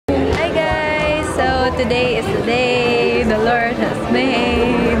today is the day the Lord has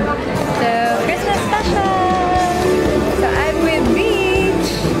made. So, Christmas special! So, I'm with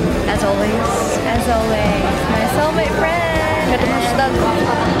Beach. As always. As always. My soulmate friend.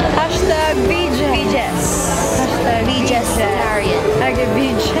 Hashtag BJs. Hashtag BJs-tarian. Okay,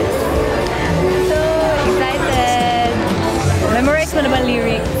 BJs. So, excited. Memorize mo naman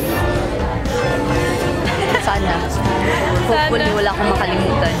lyrics. Sana. Hopefully, wala akong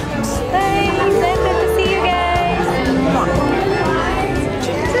makalimutan. Bye! Excited to see you guys! Good morning!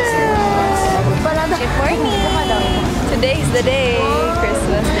 Today's the day.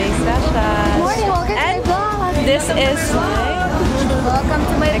 Christmas Day Special. Morning, welcome to my vlog. This is Welcome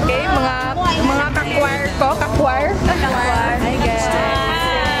to my vlog. okay, mga kakwire ko. Kakwire? Hi guys!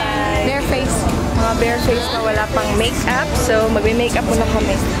 Bare face. Mga bare face na wala pang make-up. So, magbe-makeup muna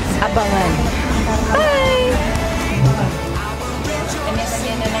kami. Abangan. Bye!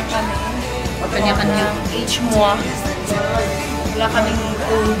 Kanya-kanya na lang kami. Kanya-kanya. H-moi. Wala kaming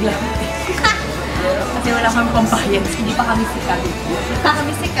ulam. Kasi wala kaming pambayad. Hindi pa kami sikat. Hindi pa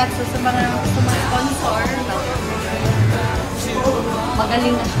kami sikat. So, sa mga sponsor,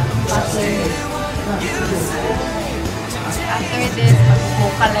 magaling na siya. After this,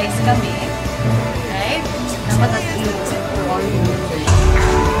 mag-vocalize kami. Right? Dapat at-iwan.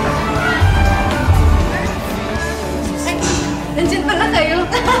 Nandiyan pala kayo.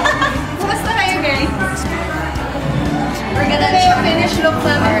 Basta kayo, guys. We're gonna do a finish look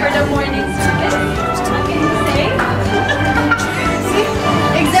namin for the morning service. What can you say?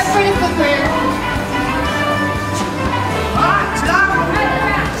 Except for the footwear.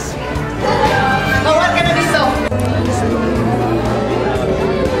 Oh, what gonna be so?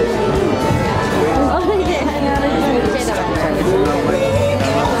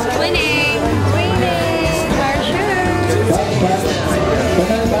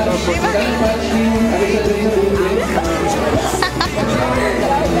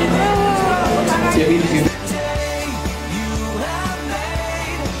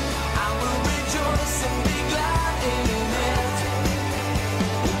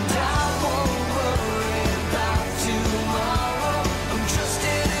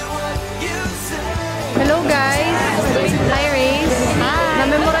 Hello guys! Hi Race! Hi!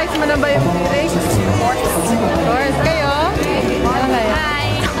 Na-memorize mo na ba yung lyrics? Of course! Kayo? Ano kayo?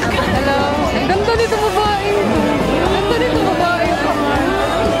 Hi! Hello! Ang ganda dito babae! Ang ganda dito babae!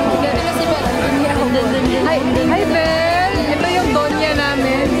 Hi Belle! Ito yung Donya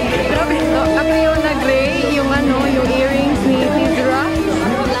namin. Grabe! Ako yung na-gray, yung ano, yung earrings ni Tidra.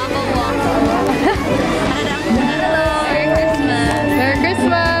 Hello! Merry Christmas! Merry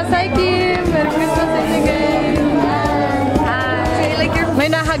Christmas! Hi Kim! Merry Christmas sa inyo guys! Hi! May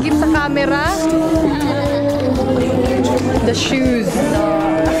nahagip sa camera. The shoes.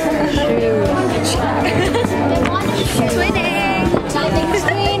 Twinning!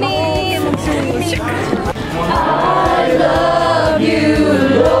 Twinning! I love you,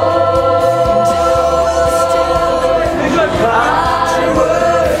 Lord. I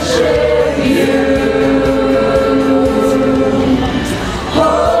worship you.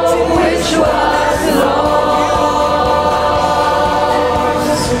 Hope which was lost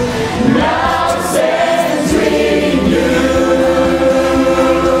now stands renewed.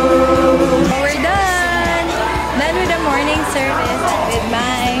 We're done. Done with the morning service with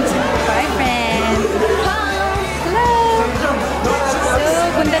my boyfriend. Hello. So,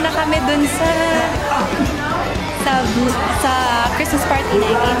 punta na kami dun sa Christmas party na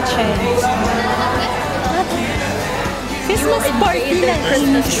entrance. Christmas party na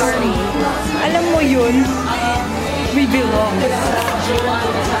Christmas party. Alam mo yun? We belong.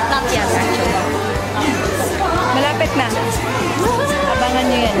 Not yet, actually. Malapit na. Abangan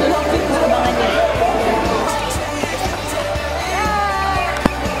nyo yan. Abangan nyo yan.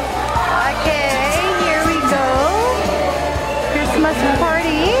 Okay, here we go. Christmas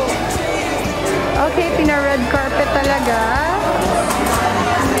party. Okay, pina-red carpet talaga.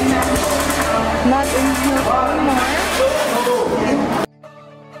 Not in here anymore.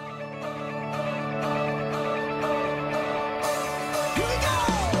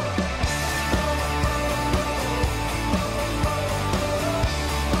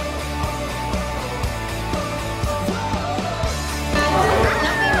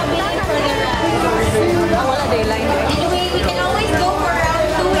 Wala daylight. Anyway, we can always go for round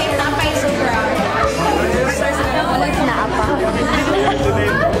 2 if not by super round. Wala sinaapa.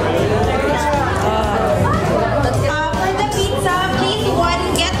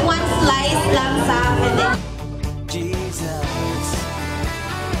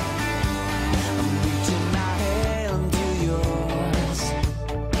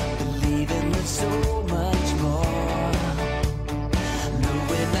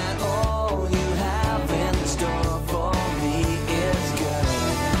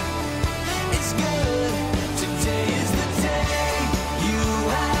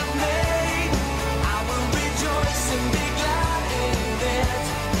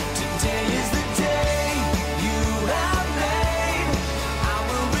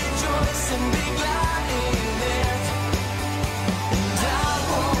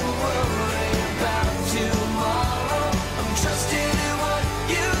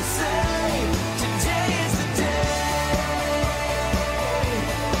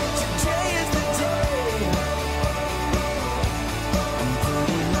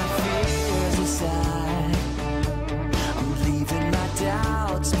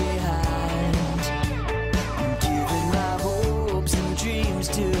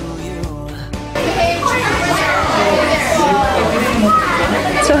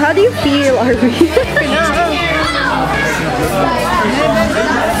 So how do you feel, Arby?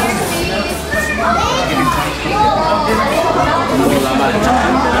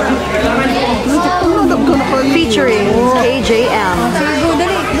 Featuring KJM.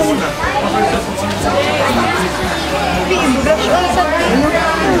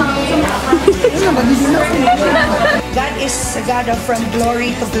 God is a God of from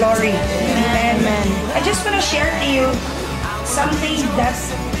glory to glory. Amen. I just want to share to you something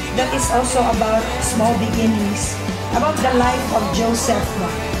that is also about small beginnings, about the life of Joseph.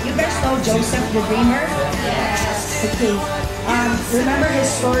 You guys know Joseph the dreamer? Okay. Remember his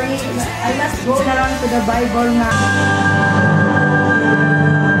story? I must go na lang to the Bible na.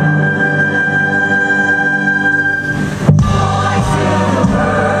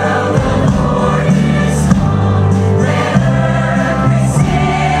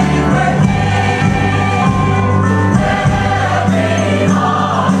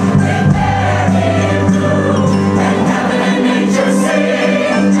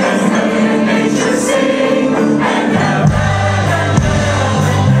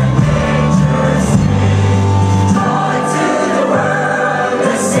 To the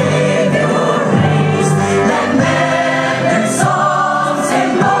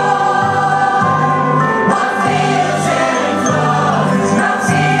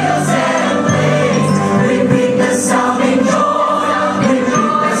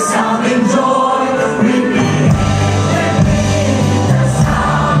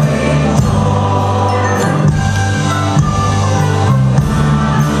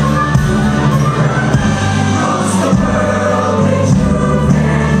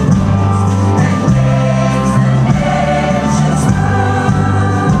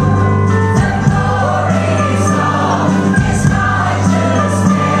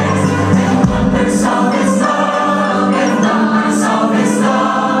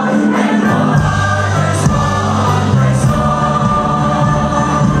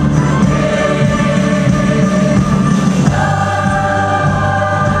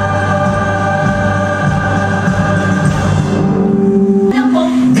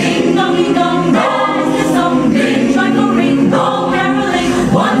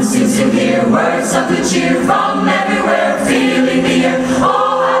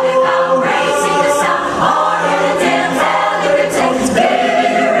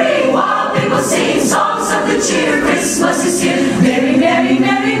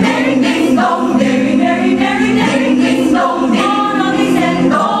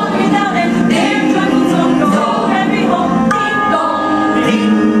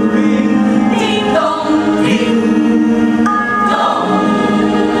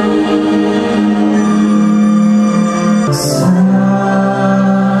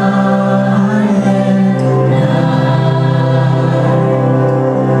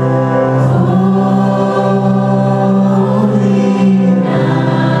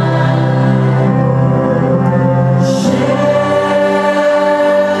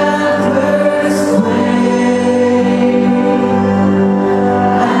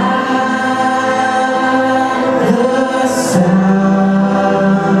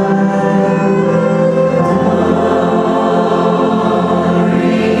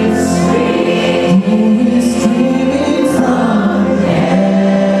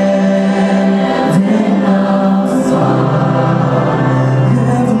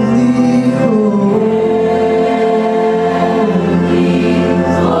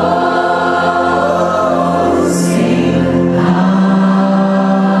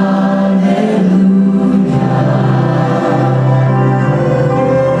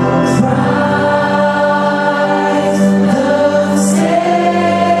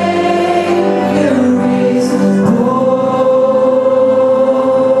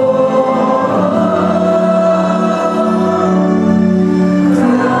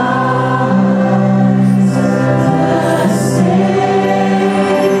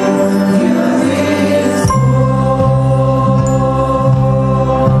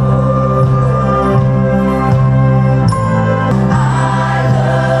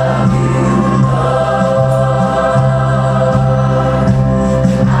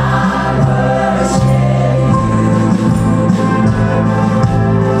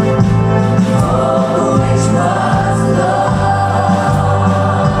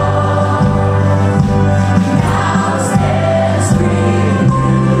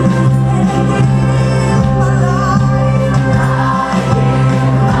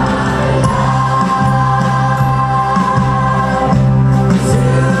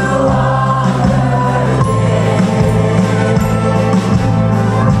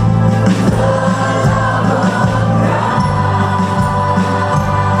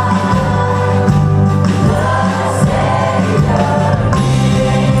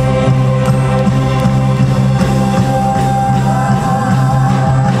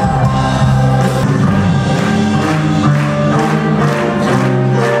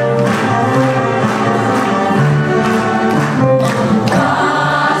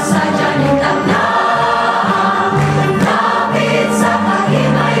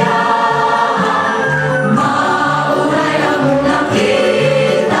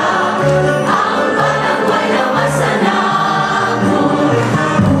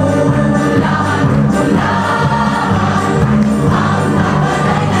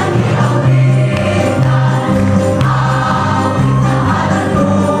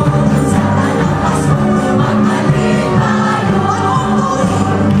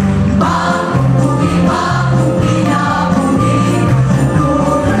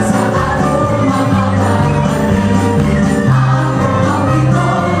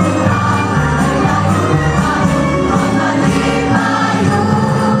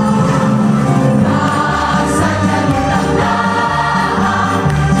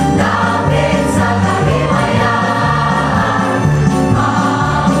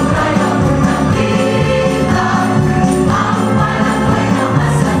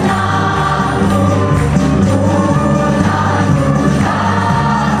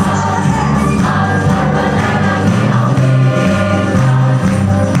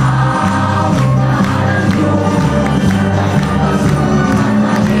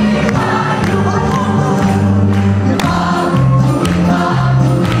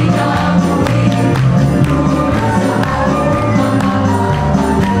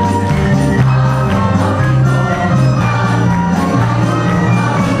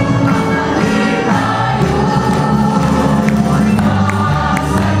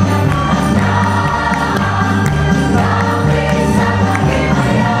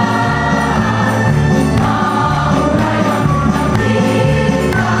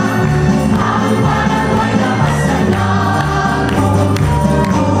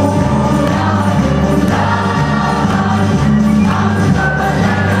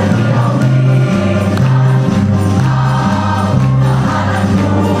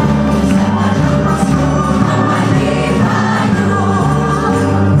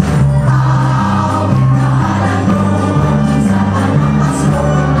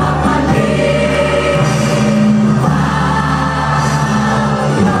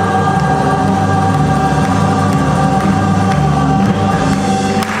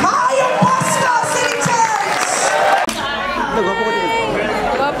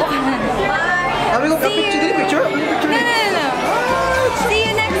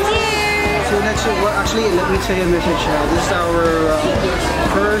actually, let me tell you a message. This is our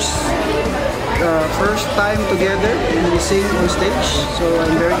first time together and we sing on stage. So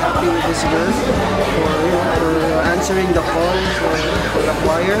I'm very happy with this girl for answering the call for the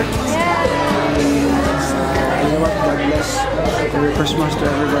choir. And, you know what? God bless. Merry Christmas to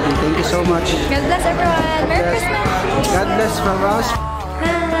everybody. Thank you so much. God bless everyone. Merry Christmas. God bless from us.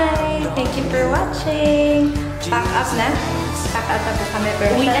 Hi. Thank you for watching. Pack up na. Pack up na po kami.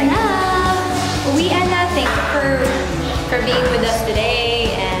 Uwian na. Uwian na. Thank you for being with us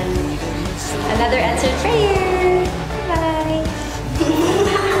today and another answered prayer.